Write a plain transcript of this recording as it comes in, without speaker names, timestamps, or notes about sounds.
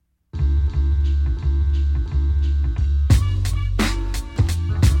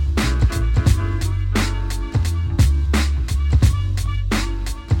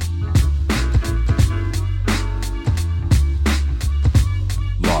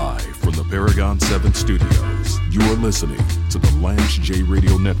Paragon 7 Studios. You are listening to the Lance J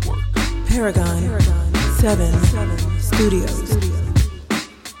Radio Network. Paragon 7 Studios.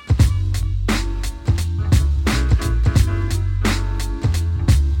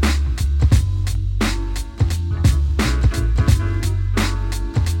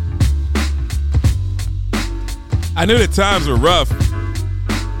 I knew that times were rough.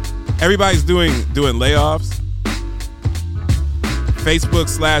 Everybody's doing layoffs.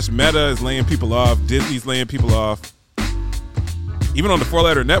 Facebook/Meta is laying people off. Disney's laying people off. Even on the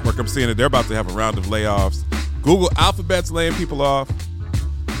four-letter network, I'm seeing that they're about to have a round of layoffs. Google Alphabet's laying people off.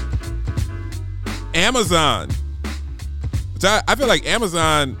 Amazon. Which I feel like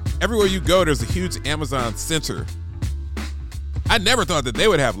Amazon, everywhere you go, there's a huge Amazon center. I never thought that they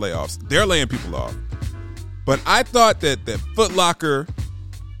would have layoffs. They're laying people off. But I thought that Foot Locker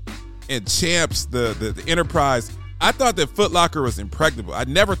and Champs, the enterprise, I thought that Foot Locker was impregnable. I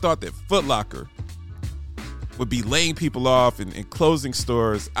never thought that Foot Locker would be laying people off and closing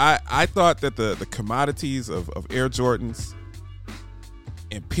stores. I thought that the commodities of Air Jordans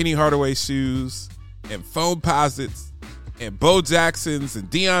and Penny Hardaway shoes and Foamposites and Bo Jacksons and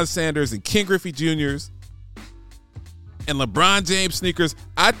Deion Sanders and Ken Griffey Jr.'s and LeBron James sneakers,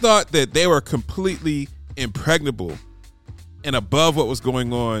 I thought that they were completely impregnable and above what was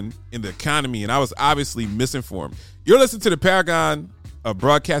going on in the economy, and I was obviously misinformed. You're listening to the Paragon of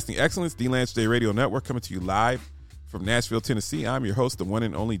Broadcasting Excellence, the Lance J Radio Network, coming to you live from Nashville, Tennessee. I'm your host, the one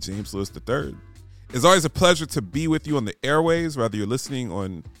and only James Lewis III. It's always a pleasure to be with you on the airwaves, whether you're listening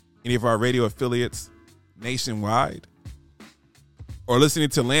on any of our radio affiliates nationwide or listening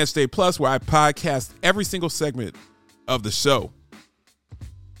to Lance J Plus, where I podcast every single segment of the show.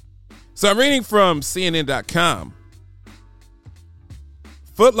 So I'm reading from CNN.com.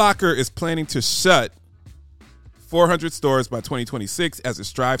 Foot Locker is planning to shut 400 stores by 2026 as it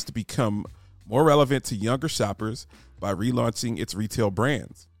strives to become more relevant to younger shoppers by relaunching its retail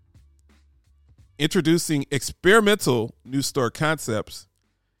brands, introducing experimental new store concepts,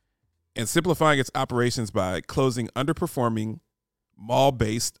 and simplifying its operations by closing underperforming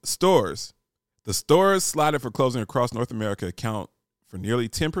mall-based stores. The stores slotted for closing across North America account for nearly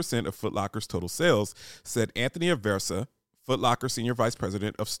 10% of Foot Locker's total sales, said Anthony Aversa, Foot Locker Senior Vice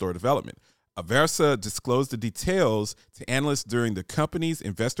President of Store Development. Aversa disclosed the details to analysts during the company's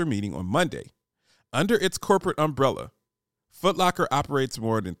investor meeting on Monday. Under its corporate umbrella, Foot Locker operates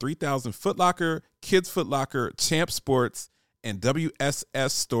more than 3,000 Foot Locker, Kids Foot Locker, Champ Sports, and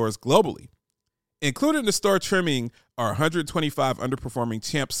WSS stores globally. Included in the store trimming are 125 underperforming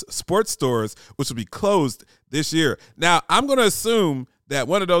Champs Sports stores, which will be closed this year. Now, I'm going to assume that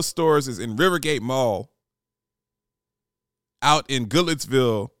one of those stores is in Rivergate Mall out in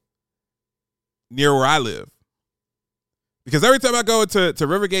Goodlettsville, near where I live. Because every time I go to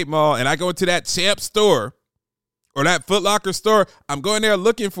Rivergate Mall and I go into that Champ store or that Foot Locker store, I'm going there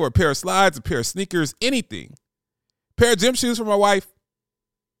looking for a pair of slides, a pair of sneakers, anything. A pair of gym shoes for my wife.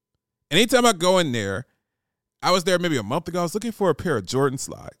 And anytime I go in there, I was there maybe a month ago, I was looking for a pair of Jordan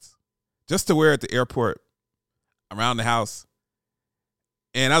slides just to wear at the airport, around the house.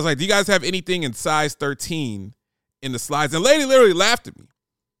 And I was like, do you guys have anything in size 13 in the slides? And the lady literally laughed at me.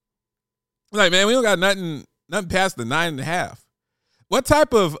 Like, man, we don't got nothing past the 9.5. What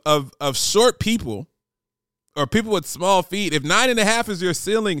type of short people or people with small feet, if 9.5 is your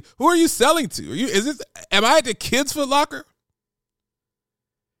ceiling, who are you selling to? Am I at the Kids Foot Locker?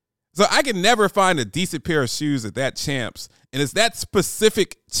 So I can never find a decent pair of shoes at that Champs, and it's that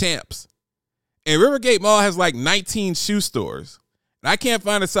specific Champs. And Rivergate Mall has like 19 shoe stores, and I can't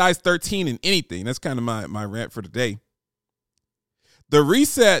find a size 13 in anything. That's kind of my rant for today. The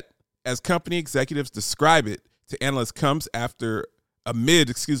reset, as company executives describe it to analysts, comes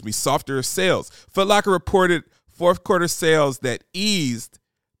amid softer sales. Foot Locker reported fourth quarter sales that eased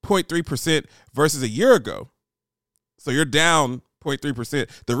 0.3% versus a year ago. So you're down 0.3%.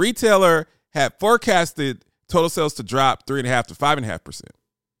 The retailer had forecasted total sales to drop 3.5% to 5.5%.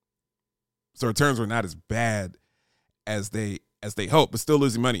 So returns were not as bad as they hoped, but still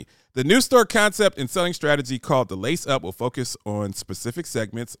losing money. The new store concept and selling strategy called the Lace Up will focus on specific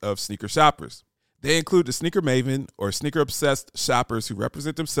segments of sneaker shoppers. They include the sneaker maven or sneaker-obsessed shoppers who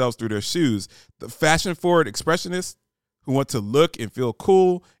represent themselves through their shoes, the fashion-forward expressionists who want to look and feel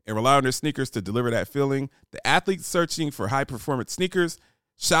cool and rely on their sneakers to deliver that feeling, the athletes searching for high-performance sneakers,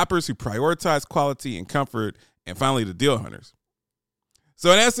 shoppers who prioritize quality and comfort, and finally the deal hunters.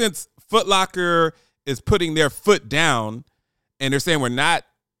 So in essence, Foot Locker is putting their foot down, and they're saying we're not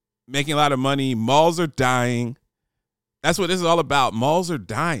making a lot of money. Malls are dying. That's what this is all about. Malls are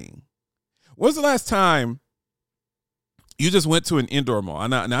dying. When's the last time You just went to an indoor mall.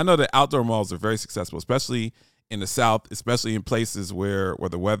 And I know that outdoor malls are very successful, especially in the South, especially in places where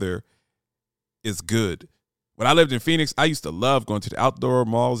the weather is good. When I lived in Phoenix, I used to love going to the outdoor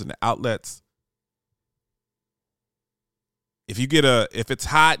malls and the outlets. If it's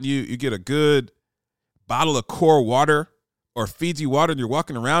hot, you get a good bottle of core water or Fiji water and you're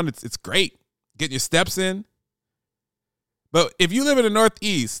walking around, it's great. Getting your steps in. But if you live in the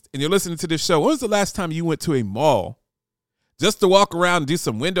Northeast and you're listening to this show, when was the last time you went to a mall just to walk around and do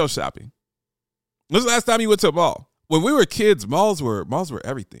some window shopping? When was the last time you went to a mall? When we were kids, malls were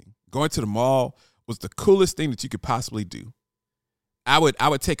everything. Going to the mall was the coolest thing that you could possibly do. I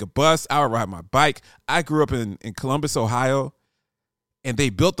would take a bus. I would ride my bike. I grew up in Columbus, Ohio, and they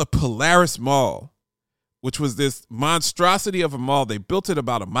built the Polaris Mall, which was this monstrosity of a mall. They built it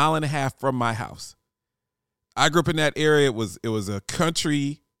about 1.5 miles from my house. I grew up in that area. It was a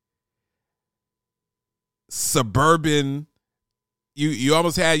country, suburban. You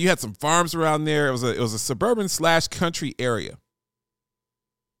almost had some farms around there. It was a suburban / country area.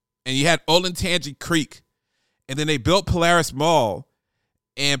 And you had Olentangy Creek. And then they built Polaris Mall.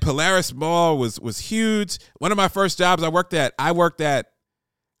 And Polaris Mall was huge. One of my first jobs I worked at, I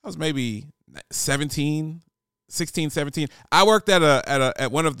was maybe 16, 17. I worked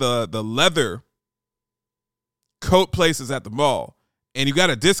at one of the leather coat places at the mall. And you got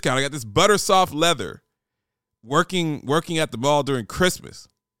a discount. I got this butter soft leather working at the mall during Christmas.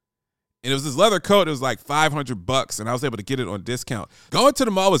 And it was this leather coat. It was like $500, and I was able to get it on discount. Going to the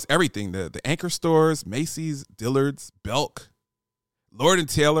mall was everything. The anchor stores, Macy's, Dillard's, Belk, Lord &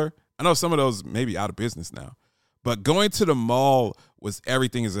 Taylor. I know some of those may be out of business now. But going to the mall was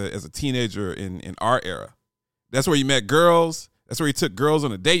everything as a teenager in our era. That's where you met girls. That's where you took girls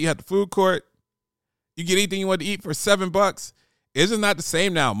on a date. You had the food court. You get anything you want to eat for $7. It's just not the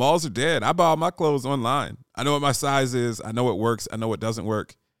same now. Malls are dead. I buy all my clothes online. I know what my size is. I know what works. I know what doesn't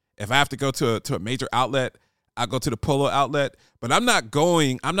work. If I have to go to a major outlet, I go to the Polo outlet. But I'm not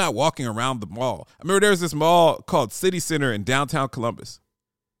walking around the mall. I remember there was this mall called City Center in downtown Columbus.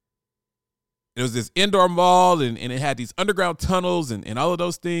 It was this indoor mall, and it had these underground tunnels and all of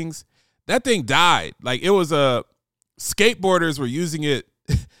those things. That thing died. Like, it was skateboarders were using it.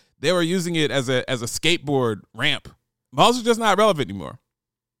 They were using it as a skateboard ramp. Malls are just not relevant anymore.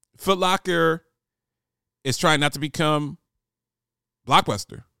 Foot Locker is trying not to become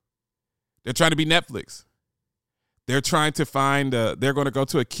Blockbuster. They're trying to be Netflix. They're trying to find, they're going to go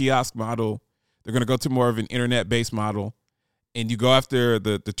to a kiosk model. They're going to go to more of an internet-based model. And you go after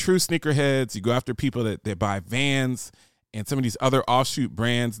the true sneakerheads. You go after people that buy Vans and some of these other offshoot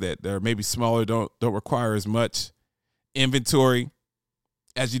brands that are maybe smaller, don't require as much inventory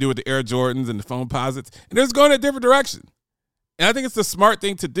as you do with the Air Jordans and the Foamposites. And they're just going a different direction. And I think it's the smart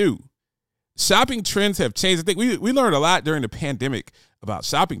thing to do. Shopping trends have changed. I think we learned a lot during the pandemic about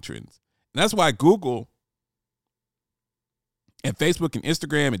shopping trends. And that's why Google and Facebook and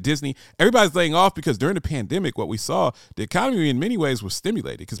Instagram and Disney, everybody's laying off, because during the pandemic, what we saw, the economy in many ways was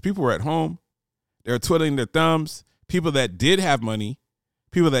stimulated because people were at home. They were twiddling their thumbs. People that did have money,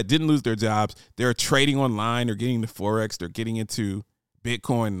 people that didn't lose their jobs, they're trading online. They're getting into Forex. They're getting into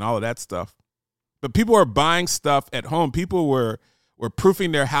Bitcoin and all of that stuff. But people were buying stuff at home. People were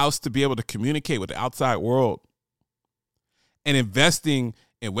proofing their house to be able to communicate with the outside world, and investing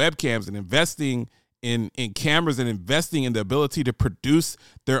in webcams and investing in cameras and investing in the ability to produce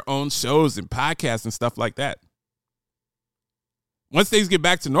their own shows and podcasts and stuff like that. Once things get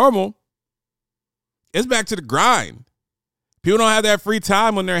back to normal, it's back to the grind. People don't have that free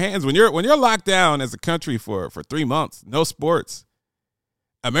time on their hands. When you're locked down as a country for 3 months, no sports,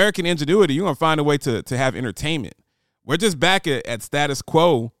 American ingenuity, you're going to find a way to have entertainment. We're just back at status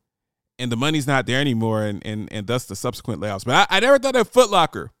quo, and the money's not there anymore, and thus the subsequent layoffs. But I never thought that Foot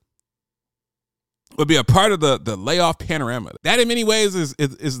Locker would be a part of the layoff panorama. That in many ways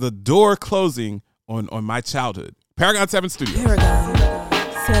is the door closing on my childhood. Paragon 7 Studios. Paragon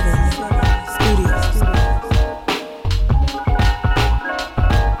 7 Studios.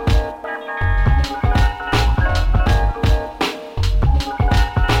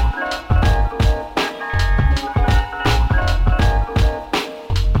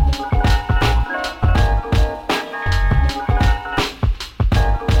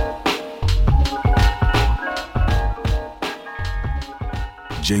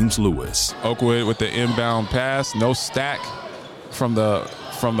 James Lewis. Oakwood with the inbound pass, no stack from the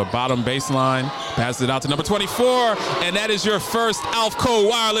bottom baseline. Passes it out to number 24, and that is your first Alfco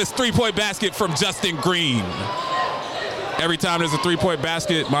Wireless three-point basket from Justin Green. Every time there's a three-point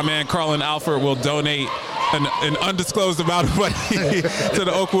basket, my man Carlin Alford will donate an undisclosed amount of money to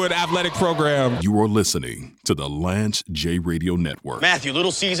the Oakwood Athletic Program. You are listening to the Lance J Radio Network. Matthew,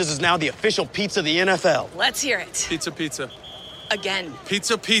 Little Caesars is now the official pizza of the NFL. Let's hear it. Pizza, pizza. Again.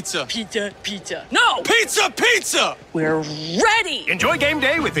 Pizza, pizza. Pizza, pizza. No! Pizza, pizza! We're ready! Enjoy game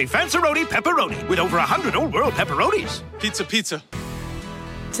day with the Fanceroni Pepperoni with over 100 Old World pepperonis. Pizza, pizza.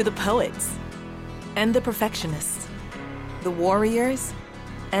 To the poets and the perfectionists, the warriors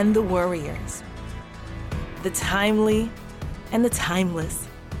and the worriers, the timely and the timeless.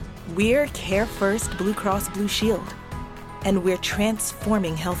 We're Care First Blue Cross Blue Shield, and we're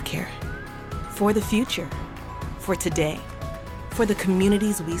transforming healthcare for the future, for today, for the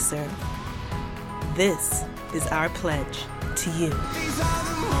communities we serve. This is our pledge to you.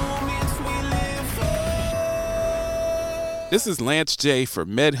 This is Lance J for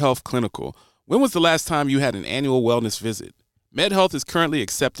MedHealth Clinical. When was the last time you had an annual wellness visit? MedHealth is currently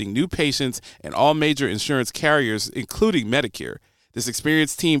accepting new patients and all major insurance carriers, including Medicare. This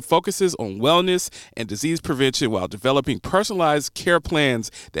experienced team focuses on wellness and disease prevention while developing personalized care plans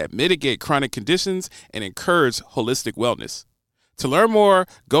that mitigate chronic conditions and encourage holistic wellness. To learn more,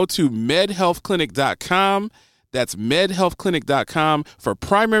 go to medhealthclinic.com. That's medhealthclinic.com for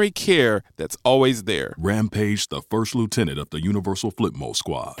primary care that's always there. Rampage, the first lieutenant of the Universal Flipmo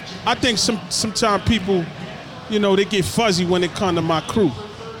Squad. I think sometimes people, they get fuzzy when it comes to my crew.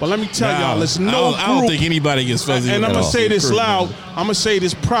 But let me tell y'all, there's no group. I don't think anybody gets fuzzy. And I'm going to say this loud. I'm going to say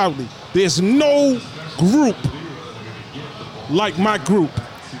this proudly. There's no group like my group.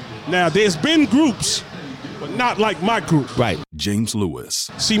 Now, there's been groups, but not like my group. Right. James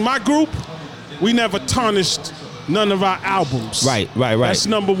Lewis. See, my group, we never tarnished none of our albums. Right. That's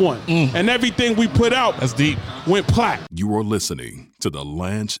number one. And everything we put out That's deep. went plat. You are listening to the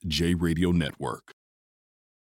Lance J Radio Network.